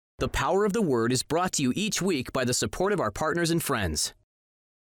The Power of the Word is brought to you each week by the support of our partners and friends.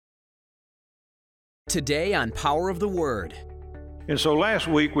 Today on Power of the Word. And so last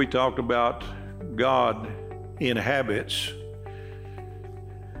week we talked about God inhabits.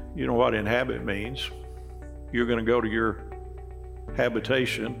 You know what inhabit means. You're going to go to your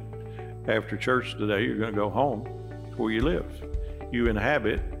habitation after church today. You're going to go home where you live. You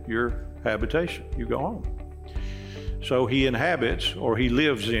inhabit your habitation. You go home. So he inhabits, or he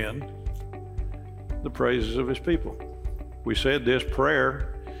lives in, the praises of his people. We said this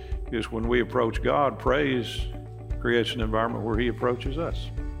prayer is when we approach God, praise creates an environment where he approaches us.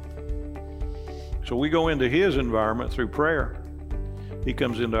 So we go into his environment through prayer. He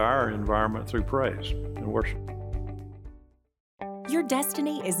comes into our environment through praise and worship. Your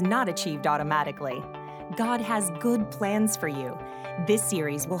destiny is not achieved automatically. God has good plans for you. This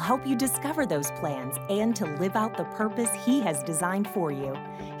series will help you discover those plans and to live out the purpose He has designed for you.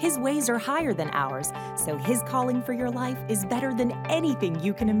 His ways are higher than ours, so His calling for your life is better than anything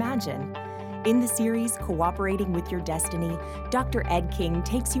you can imagine. In the series, Cooperating with Your Destiny, Dr. Ed King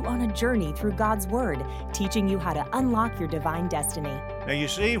takes you on a journey through God's Word, teaching you how to unlock your divine destiny. Now you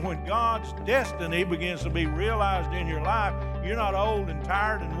see, when God's destiny begins to be realized in your life, you're not old and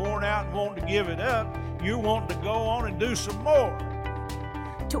tired and worn out and wanting to give it up. You're wanting to go on and do some more.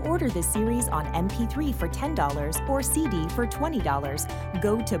 To order this series on MP3 for $10 or CD for $20,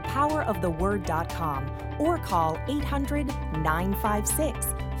 go to poweroftheword.com or call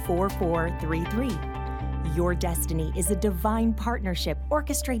 800-956-4433. Your destiny is a divine partnership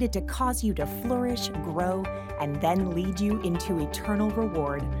orchestrated to cause you to flourish, grow, and then lead you into eternal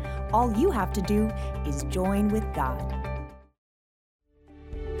reward. All you have to do is join with God.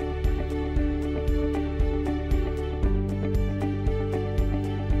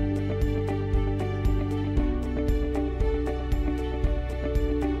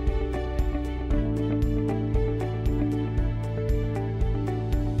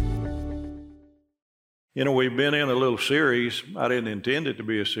 You know, we've been in a little series. I didn't intend it to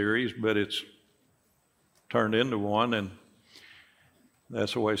be a series, but it's turned into one, and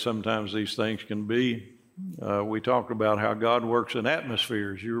that's the way sometimes these things can be. We talked about how God works in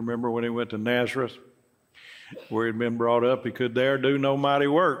atmospheres. You remember when he went to Nazareth, where he'd been brought up, he could there do no mighty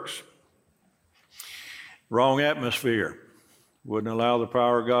works. Wrong atmosphere. Wouldn't allow the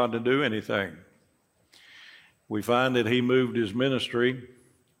power of God to do anything. We find that he moved his ministry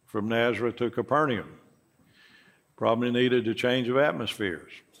from Nazareth to Capernaum. Probably needed a change of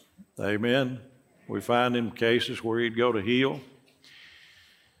atmospheres. Amen. We find in cases where he'd go to heal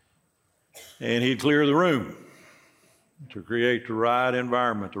and he'd clear the room to create the right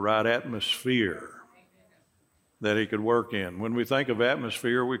environment, the right atmosphere that he could work in. When we think of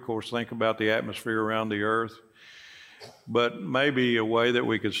atmosphere, we of course think about the atmosphere around the earth, but maybe a way that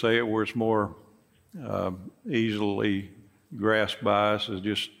we could say it where it's more easily grasped by us is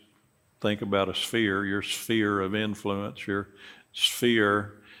just think about a sphere, your sphere of influence, your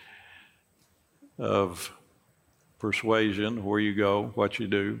sphere of persuasion, where you go, what you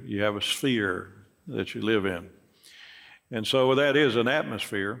do. You have a sphere that you live in. And so that is an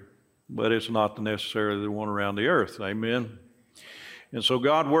atmosphere, but it's not necessarily the one around the earth. Amen. And so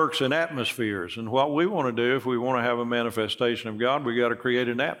God works in atmospheres. And what we want to do, if we want to have a manifestation of God, we got to create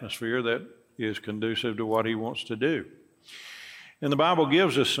an atmosphere that is conducive to what he wants to do. And the Bible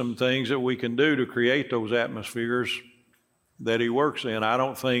gives us some things that we can do to create those atmospheres that he works in. I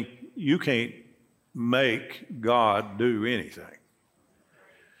don't think you can't make God do anything.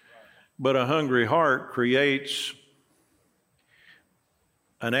 But a hungry heart creates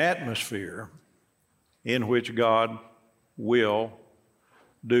an atmosphere in which God will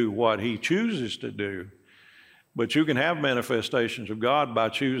do what he chooses to do. But you can have manifestations of God by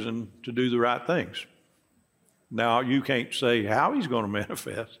choosing to do the right things. Now, you can't say how he's going to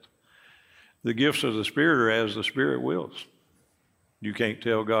manifest. The gifts of the Spirit are as the Spirit wills. You can't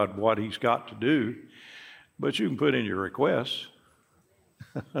tell God what he's got to do, but you can put in your requests.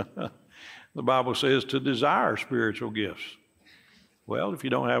 The Bible says to desire spiritual gifts. Well, if you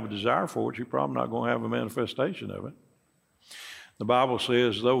don't have a desire for it, you're probably not going to have a manifestation of it. The Bible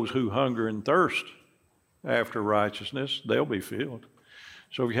says those who hunger and thirst after righteousness, they'll be filled.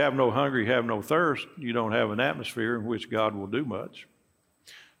 So if you have no hunger, you have no thirst, you don't have an atmosphere in which God will do much.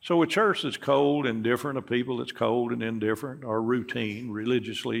 So a church that's cold and indifferent, a people that's cold and indifferent, or routine,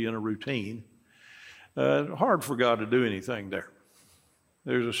 religiously in a routine, hard for God to do anything there.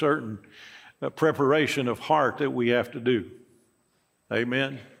 There's a certain preparation of heart that we have to do.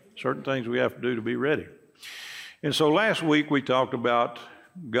 Amen? Certain things we have to do to be ready. And so last week we talked about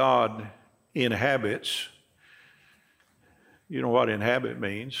God inhabits you know what inhabit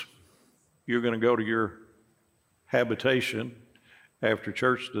means. You're going to go to your habitation after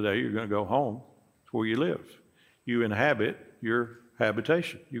church today. You're going to go home. It's where you live. You inhabit your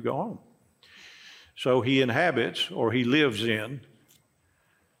habitation. You go home. So he inhabits, or he lives in,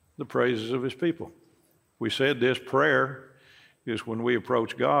 the praises of his people. We said this prayer is when we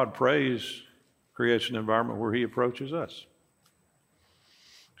approach God. Praise creates an environment where he approaches us.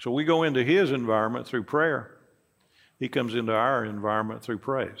 So we go into his environment through prayer. He comes into our environment through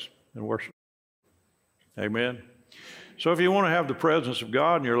praise and worship. Amen. So if you want to have the presence of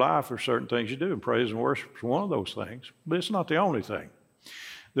God in your life, there's certain things you do, and praise and worship is one of those things, but it's not the only thing.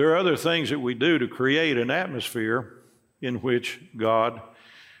 There are other things that we do to create an atmosphere in which God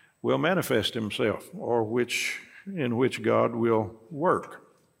will manifest himself, or in which God will work.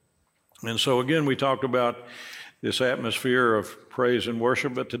 And so again, we talked about this atmosphere of praise and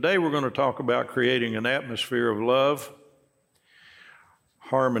worship, but today we're going to talk about creating an atmosphere of love,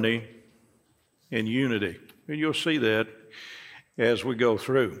 harmony, and unity. And you'll see that as we go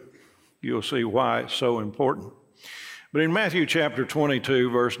through. You'll see why it's so important. But in Matthew chapter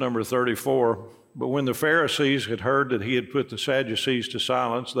 22, verse number 34, but when the Pharisees had heard that he had put the Sadducees to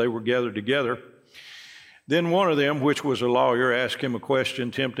silence, they were gathered together. Then one of them, which was a lawyer, asked him a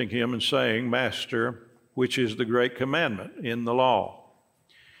question, tempting him and saying, Master, which is the great commandment in the law?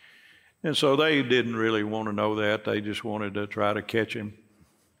 And so they didn't really want to know that. They just wanted to try to catch him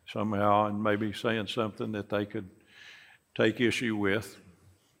somehow and maybe saying something that they could take issue with.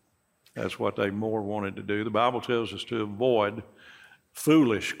 That's what they more wanted to do. The Bible tells us to avoid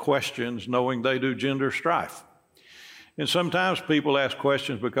foolish questions, knowing they do gender strife. And sometimes people ask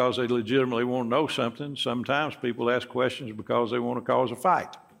questions because they legitimately want to know something. Sometimes people ask questions because they want to cause a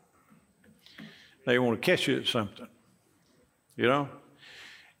fight. They want to catch you at something, you know?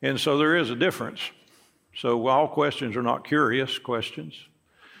 And so there is a difference. So all questions are not curious questions.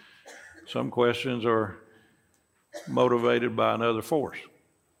 Some questions are motivated by another force.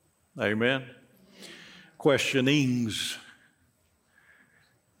 Amen? Questionings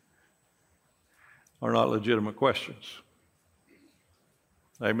are not legitimate questions.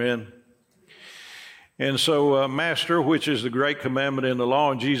 Amen? And so, Master, which is the great commandment in the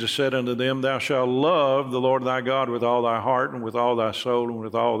law, and Jesus said unto them, Thou shalt love the Lord thy God with all thy heart and with all thy soul and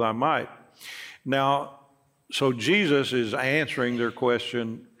with all thy might. Now, so Jesus is answering their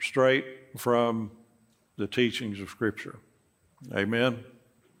question straight from the teachings of Scripture. Amen?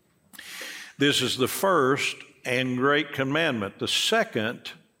 This is the first and great commandment. The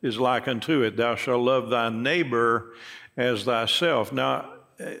second is like unto it, Thou shalt love thy neighbor as thyself. Now,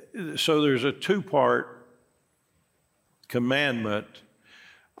 so there's a two-part commandment.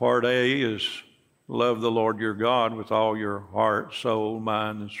 Part A is love the Lord your God with all your heart, soul,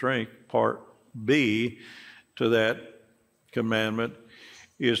 mind, and strength. Part B to that commandment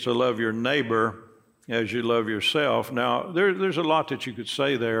is to love your neighbor as you love yourself. Now, there's a lot that you could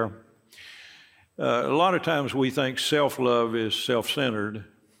say there. A lot of times we think self-love is self-centered,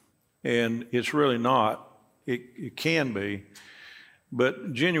 and it's really not. It can be.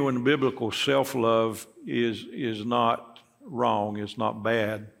 But genuine biblical self-love is not wrong. It's not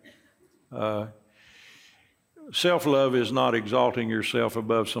bad. Self-love is not exalting yourself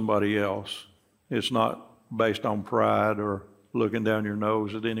above somebody else. It's not based on pride or looking down your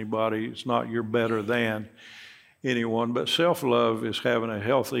nose at anybody. It's not you're better than anyone. But self-love is having a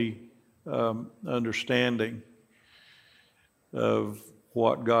healthy understanding of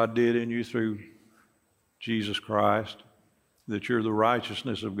what God did in you through Jesus Christ, that you're the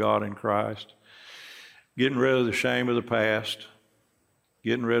righteousness of God in Christ, getting rid of the shame of the past,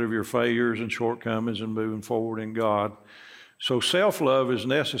 getting rid of your failures and shortcomings and moving forward in God. So self-love is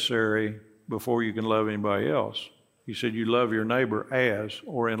necessary before you can love anybody else. He said you love your neighbor as,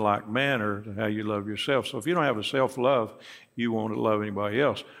 or in like manner to how you love yourself. So if you don't have a self-love, you won't love anybody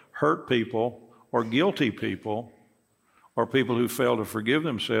else. Hurt people or guilty people or people who fail to forgive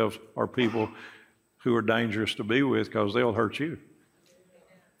themselves are people who are dangerous to be with because they'll hurt you.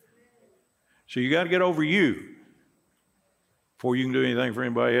 So you got to get over you before you can do anything for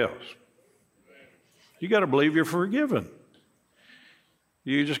anybody else. You got to believe you're forgiven.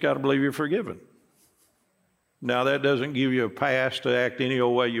 You just got to believe you're forgiven. Now, that doesn't give you a pass to act any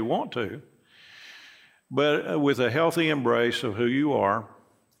old way you want to, but with a healthy embrace of who you are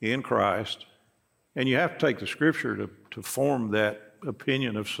in Christ, and you have to take the Scripture to form that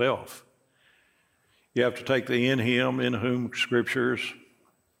opinion of self. You have to take the in Him, in whom Scriptures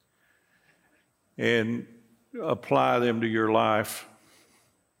and apply them to your life.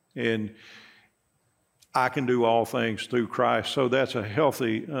 And I can do all things through Christ. So that's a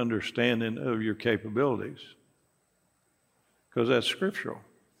healthy understanding of your capabilities. because that's scriptural.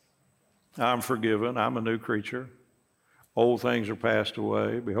 I'm forgiven. I'm a new creature. Old things are passed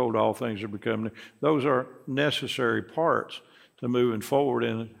away. Behold, all things are become new. Those are necessary parts to moving forward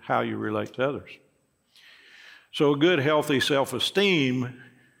in how you relate to others. So a good, healthy self-esteem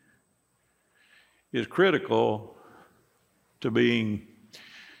is critical to being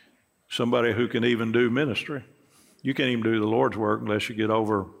somebody who can even do ministry. You can't even do the Lord's work unless you get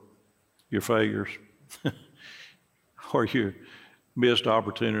over your failures or your missed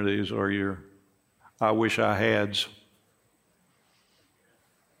opportunities or your I wish I had's.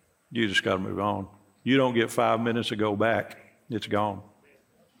 You just got to move on. You don't get 5 minutes to go back. It's gone.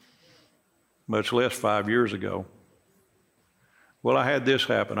 Much less 5 years ago. Well, I had this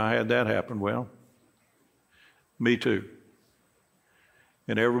happen. I had that happen. Well, me too.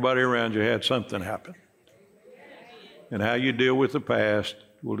 And everybody around you had something happen. And how you deal with the past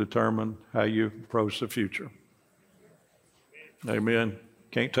will determine how you approach the future. Amen.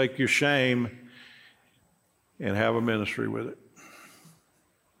 Can't take your shame and have a ministry with it.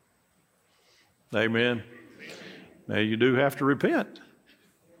 Amen. Now, you do have to repent,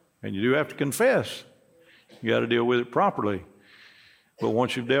 and you do have to confess. You got to deal with it properly. But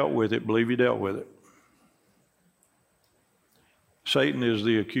once you've dealt with it, believe you dealt with it. Satan is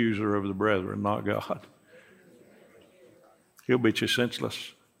the accuser of the brethren, not God. He'll beat you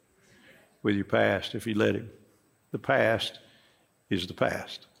senseless with your past if you let him. The past is the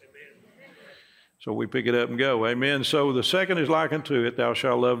past. So we pick it up and go. Amen. So the second is like unto it, thou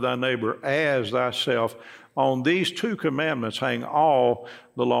shalt love thy neighbor as thyself. On these two commandments hang all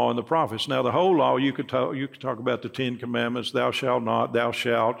the law and the prophets. Now the whole law, you could talk about the 10 commandments, thou shalt not, thou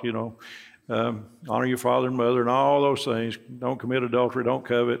shalt, honor your father and mother and all those things. Don't commit adultery, don't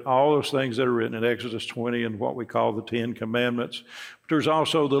covet, all those things that are written in Exodus 20 and what we call the 10 commandments. But there's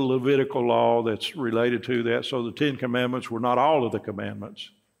also the Levitical law that's related to that. So the 10 commandments were not all of the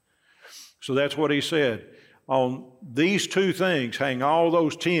commandments. So that's what he said. On these two things hang all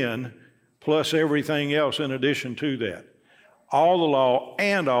those 10 plus everything else in addition to that. All the law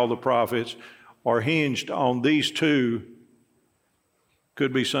and all the prophets are hinged on these two.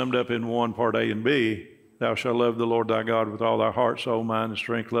 Could be summed up in one part A and B. Thou shalt love the Lord thy God with all thy heart, soul, mind, and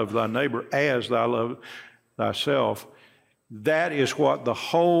strength. Love thy neighbor as thou love thyself. That is what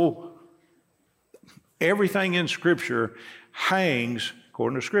everything in Scripture hangs,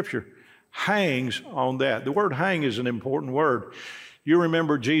 according to Scripture, hangs on that. The word hang is an important word. You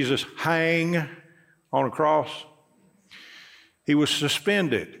remember Jesus hang on a cross? He was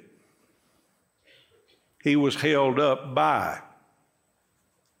suspended. He was held up by.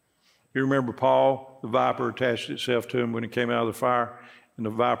 You remember Paul, the viper attached itself to him when he came out of the fire, and the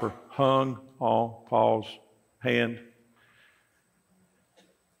viper hung on Paul's hand.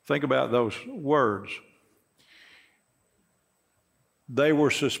 Think about those words. They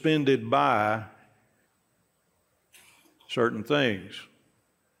were suspended by certain things.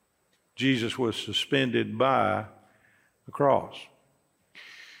 Jesus was suspended by the cross.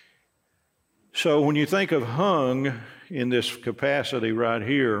 So when you think of hung in this capacity right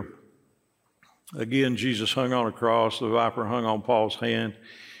here, again, Jesus hung on a cross, the viper hung on Paul's hand,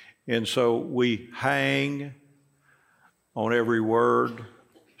 and so we hang on every word,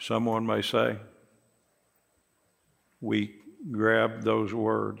 someone may say. We grab those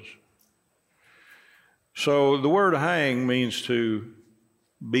words. So the word hang means to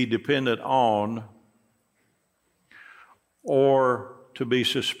be dependent on or to be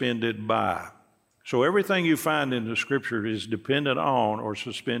suspended by. So everything you find in the Scripture is dependent on or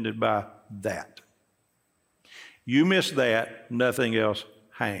suspended by that. You miss that, nothing else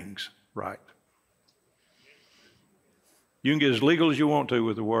hangs right. You can get as legal as you want to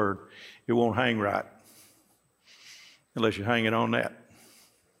with the word. It won't hang right unless you hang it on that.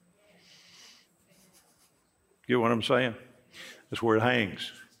 Get what I'm saying? That's where it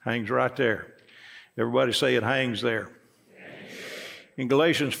hangs. Hangs right there. Everybody say it hangs there. In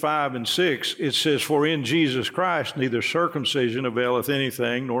Galatians 5 and 6, it says, for in Jesus Christ neither circumcision availeth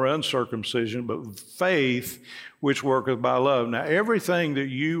anything, nor uncircumcision, but faith which worketh by love. Now, everything that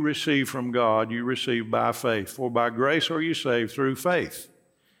you receive from God, you receive by faith. For by grace are you saved through faith.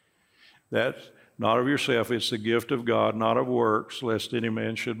 That's not of yourself, it's the gift of God, not of works, lest any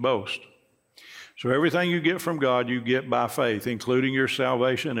man should boast. So everything you get from God, you get by faith, including your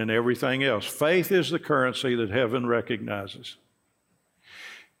salvation and everything else. Faith is the currency that heaven recognizes.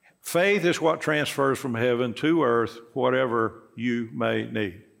 Faith is what transfers from heaven to earth whatever you may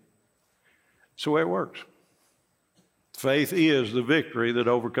need. That's the way it works. Faith is the victory that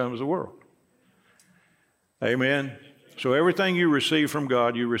overcomes the world. Amen. So everything you receive from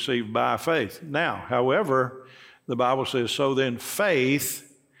God, you receive by faith. Now, however, the Bible says, so then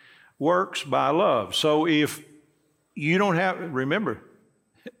faith works by love. So if you don't have, remember,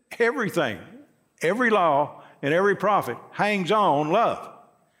 everything, every law and every prophet hangs on love.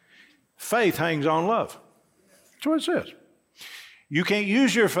 Faith hangs on love. That's what it says. You can't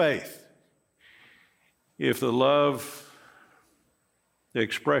use your faith if the love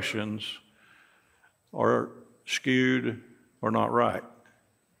expressions are skewed or not right.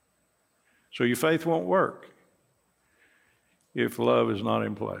 So your faith won't work if love is not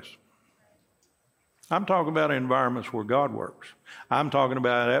in place. I'm talking about environments where God works. I'm talking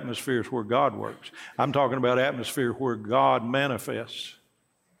about atmospheres where God works. I'm talking about atmospheres where God manifests.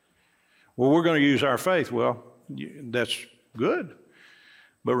 Well, we're going to use our faith. Well, that's good.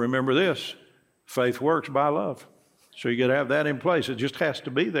 But remember this, faith works by love. So you got to have that in place. It just has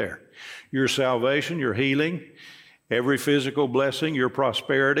to be there. Your salvation, your healing, every physical blessing, your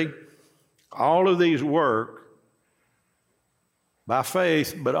prosperity, all of these work by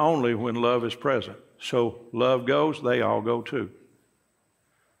faith, but only when love is present. So love goes, they all go too.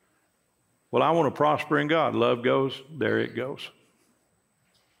 Well, I want to prosper in God. Love goes, there it goes.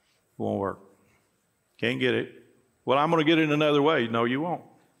 Won't work. Can't get it. Well, I'm going to get it another way. No, you won't.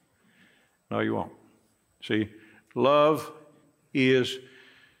 No, you won't. See, love is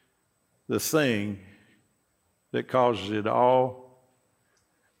the thing that causes it all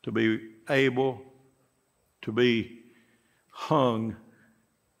to be able to be hung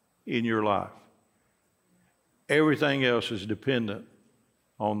in your life. Everything else is dependent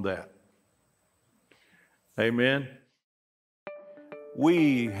on that. Amen.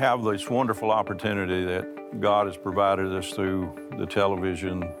 We have this wonderful opportunity that God has provided us through the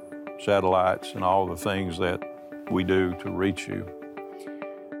television, satellites, and all the things that we do to reach you.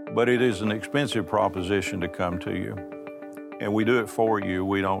 But it is an expensive proposition to come to you. And we do it for you.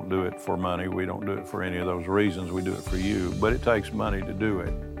 We don't do it for money. We don't do it for any of those reasons. We do it for you. But it takes money to do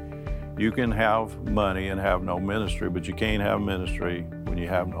it. You can have money and have no ministry, but you can't have ministry when you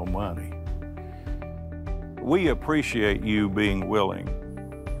have no money. We appreciate you being willing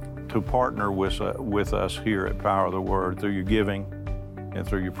to partner with us here at Power of the Word through your giving and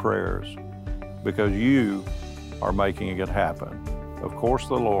through your prayers, because you are making it happen. Of course,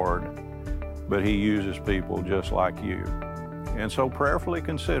 the Lord, but He uses people just like you. And so prayerfully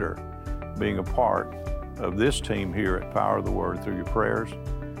consider being a part of this team here at Power of the Word through your prayers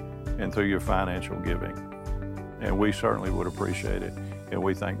and through your financial giving. And we certainly would appreciate it, and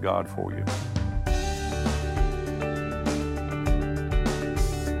we thank God for you.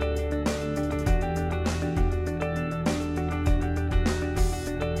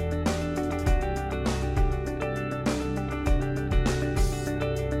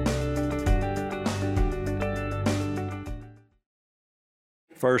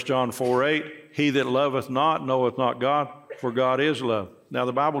 First John 4:8, he that loveth not knoweth not God, for God is love. Now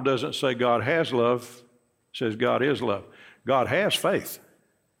the Bible doesn't say God has love, it says God is love. God has faith.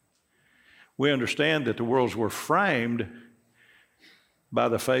 We understand that the worlds were framed by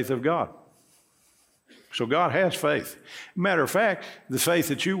the faith of God. So God has faith. Matter of fact, the faith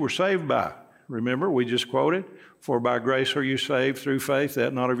that you were saved by, remember we just quoted, for by grace are you saved through faith,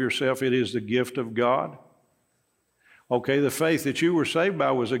 that not of yourself, it is the gift of God. Okay, the faith that you were saved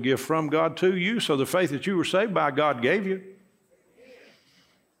by was a gift from God to you, so the faith that you were saved by, God gave you.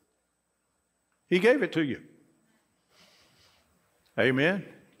 He gave it to you. Amen.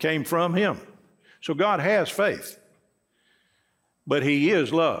 Came from Him. So God has faith, but He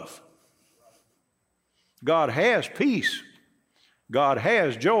is love. God has peace. God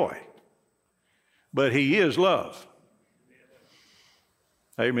has joy, but He is love.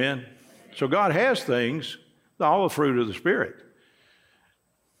 Amen. So God has things, all the fruit of the Spirit.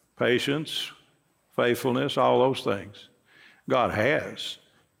 Patience, faithfulness, all those things. God has.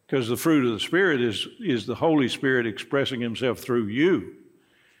 Because the fruit of the Spirit is the Holy Spirit expressing Himself through you.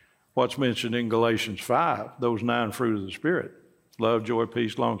 What's mentioned in Galatians 5, those 9 fruit of the Spirit. Love, joy,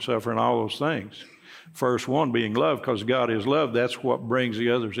 peace, long-suffering, all those things. First one being love, because God is love. That's what brings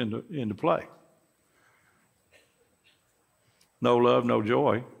the others into play. No love, no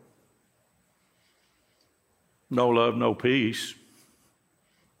joy. No love, no peace.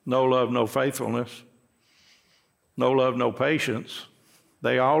 No love, no faithfulness. No love, no patience.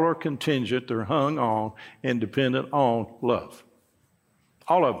 They all are contingent, they're hung on and dependent on love.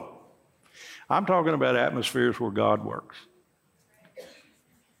 All of them. I'm talking about atmospheres where God works.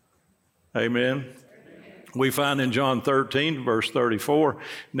 Amen. We find in John 13, verse 34.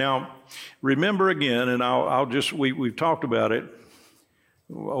 Now, remember again, and we've talked about it.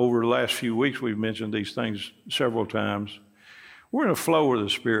 Over the last few weeks, we've mentioned these things several times. We're in a flow of the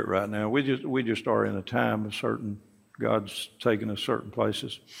Spirit right now. We just are in a time of God's taking us certain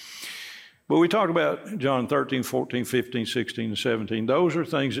places. But we talk about John 13, 14, 15, 16, and 17. Those are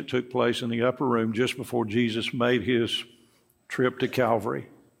things that took place in the upper room just before Jesus made his trip to Calvary.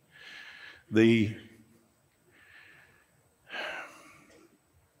 The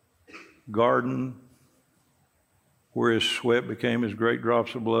garden where his sweat became as great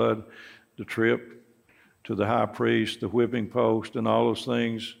drops of blood, the trip to the high priest, the whipping post, and all those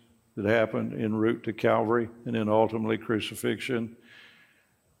things that happened en route to Calvary, and then ultimately crucifixion,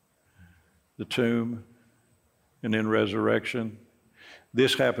 the tomb, and then resurrection.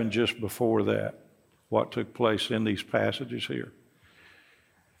 This happened just before that, what took place in these passages here.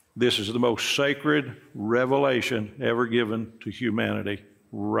 This is the most sacred revelation ever given to humanity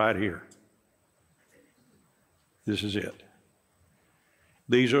right here. This is it.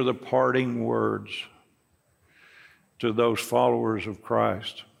 These are the parting words to those followers of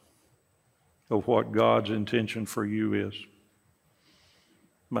Christ of what God's intention for you is.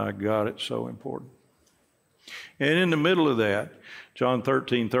 My God, it's so important. And in the middle of that, John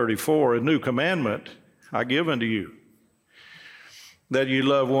 13:34, a new commandment I give unto you, that you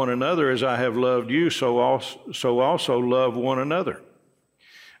love one another as I have loved you, so also love one another.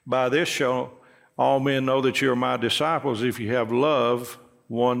 By this shall all men know that you are my disciples, if you have love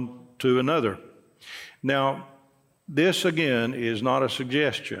one to another. Now, this again is not a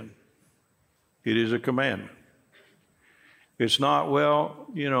suggestion. It is a commandment. It's not, well,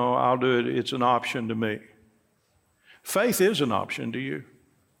 I'll do it. It's an option to me. Faith is an option to you.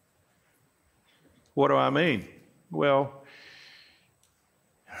 What do I mean? Well,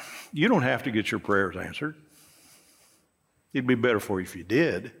 you don't have to get your prayers answered. It'd be better for you if you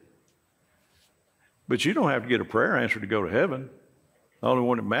did. But you don't have to get a prayer answered to go to heaven. The only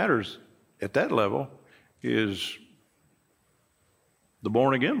one that matters at that level is the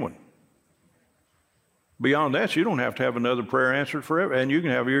born-again one. Beyond that, you don't have to have another prayer answered forever, and you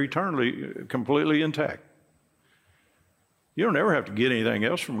can have your eternity completely intact. You don't ever have to get anything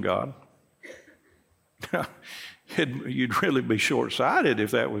else from God. You'd really be short-sighted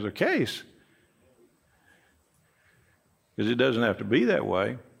if that was the case, because it doesn't have to be that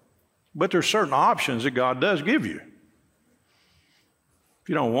way. But there's certain options that God does give you. If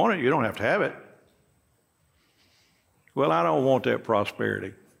you don't want it, you don't have to have it. Well, I don't want that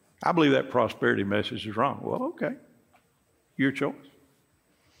prosperity. I believe that prosperity message is wrong. Well, okay. Your choice.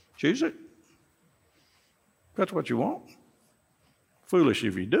 Choose it. That's what you want. Foolish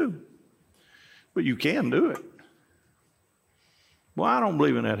if you do. But you can do it. Well, I don't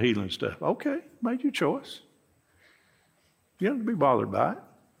believe in that healing stuff. Okay, make your choice. You don't have to be bothered by it.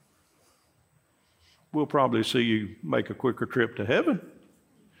 We'll probably see you make a quicker trip to heaven,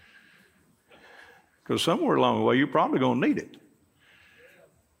 because somewhere along the way you're probably going to need it.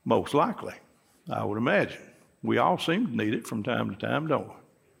 Most likely, I would imagine. We all seem to need it from time to time, don't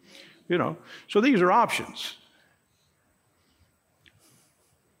we? So these are options.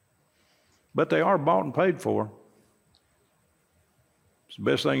 But they are bought and paid for. It's the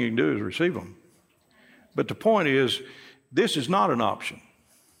best thing you can do is receive them. But the point is, this is not an option.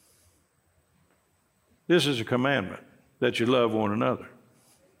 This is a commandment, that you love one another.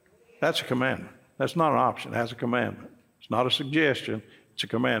 That's a commandment. That's not an option. That's a commandment. It's not a suggestion. It's a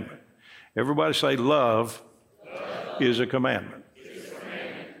commandment. Everybody say love is a commandment.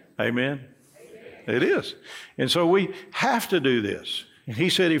 Amen? It is. And so we have to do this. And he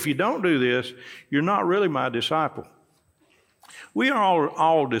said, if you don't do this, you're not really my disciple. We are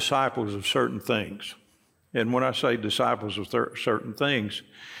all disciples of certain things. And when I say disciples of certain things,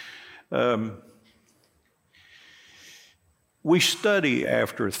 we study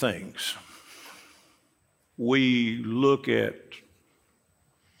after things. We look at,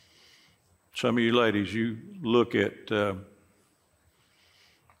 some of you ladies, you look at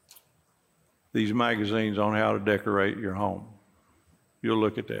these magazines on how to decorate your home. You'll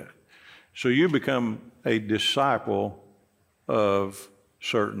look at that. So you become a disciple of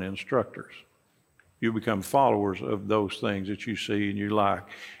certain instructors. You become followers of those things that you see and you like,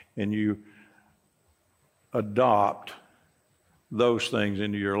 and you adopt those things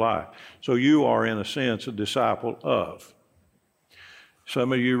into your life. So you are, in a sense, a disciple of.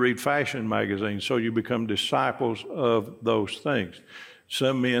 Some of you read fashion magazines, so you become disciples of those things.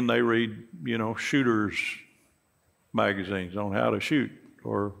 Some men, they read, shooters magazines on how to shoot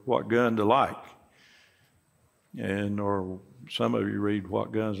or what gun to like. Or some of you read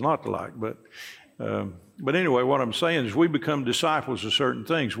what guns not to like. But anyway, what I'm saying is we become disciples of certain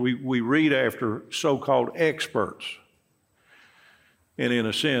things. We read after so-called experts. And in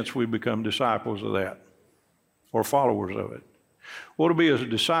a sense, we become disciples of that or followers of it. Well, to be a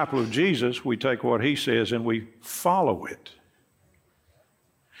disciple of Jesus, we take what he says and we follow it.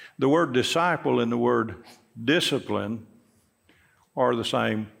 The word disciple and the word discipline are the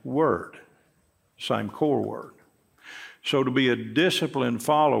same word, same core word. So to be a disciplined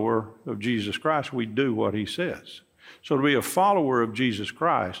follower of Jesus Christ, we do what he says. So to be a follower of Jesus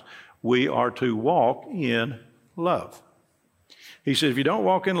Christ, we are to walk in love. He said, if you don't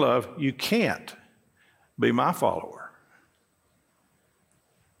walk in love, you can't be my follower.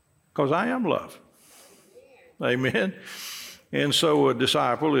 Because I am love. Amen. And so a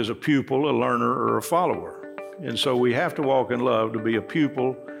disciple is a pupil, a learner, or a follower. And so we have to walk in love to be a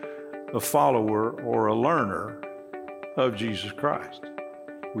pupil, a follower, or a learner of Jesus Christ.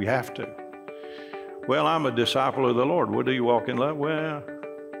 We have to. Well, I'm a disciple of the Lord. Well, do you walk in love? Well,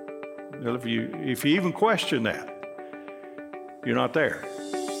 if you even question that, you're not there.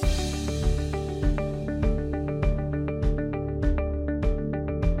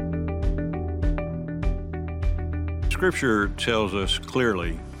 Scripture tells us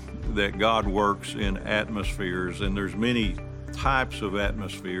clearly that God works in atmospheres, and there's many types of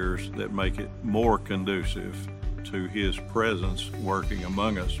atmospheres that make it more conducive to his presence working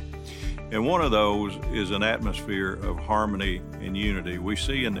among us. And one of those is an atmosphere of harmony and unity. We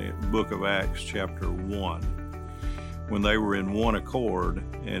see in the book of Acts chapter 1, when they were in one accord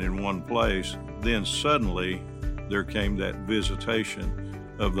and in one place, then suddenly there came that visitation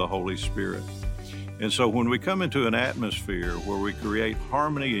of the Holy Spirit. And so when we come into an atmosphere where we create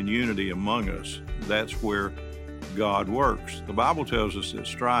harmony and unity among us, that's where God works. The Bible tells us that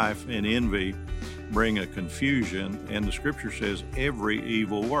strife and envy bring a confusion, and the Scripture says every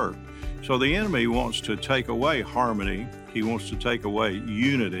evil work. So the enemy wants to take away harmony. He wants to take away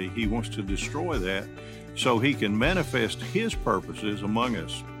unity. He wants to destroy that so he can manifest his purposes among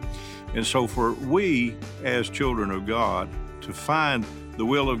us. And so for we as children of God to find the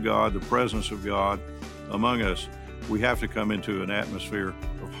will of God, the presence of God among us, we have to come into an atmosphere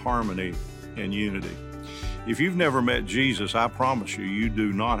of harmony and unity. If you've never met Jesus, I promise you, you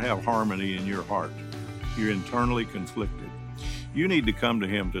do not have harmony in your heart. You're internally conflicted. You need to come to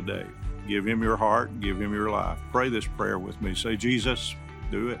him today. Give him your heart, give him your life. Pray this prayer with me. Say, Jesus,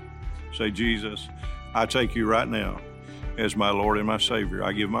 do it. Say, Jesus, I take you right now as my Lord and my Savior.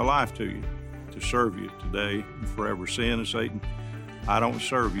 I give my life to you to serve you today and forever. Sin and Satan, I don't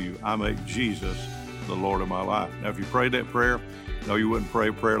serve you. I make Jesus the Lord of my life. Now, if you prayed that prayer, no, you wouldn't pray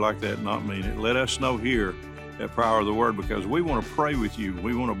a prayer like that and not mean it. Let us know here at Power of the Word, because we want to pray with you.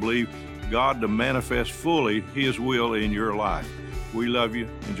 We want to believe God to manifest fully his will in your life. We love you.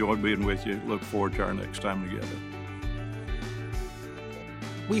 Enjoyed being with you. Look forward to our next time together.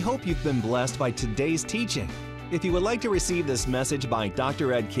 We hope you've been blessed by today's teaching. If you would like to receive this message by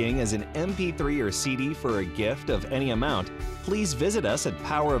Dr. Ed King as an MP3 or CD for a gift of any amount, please visit us at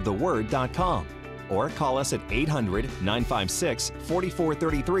poweroftheword.com or call us at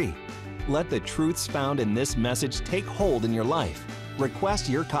 800-956-4433. Let the truths found in this message take hold in your life. Request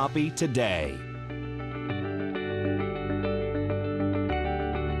your copy today.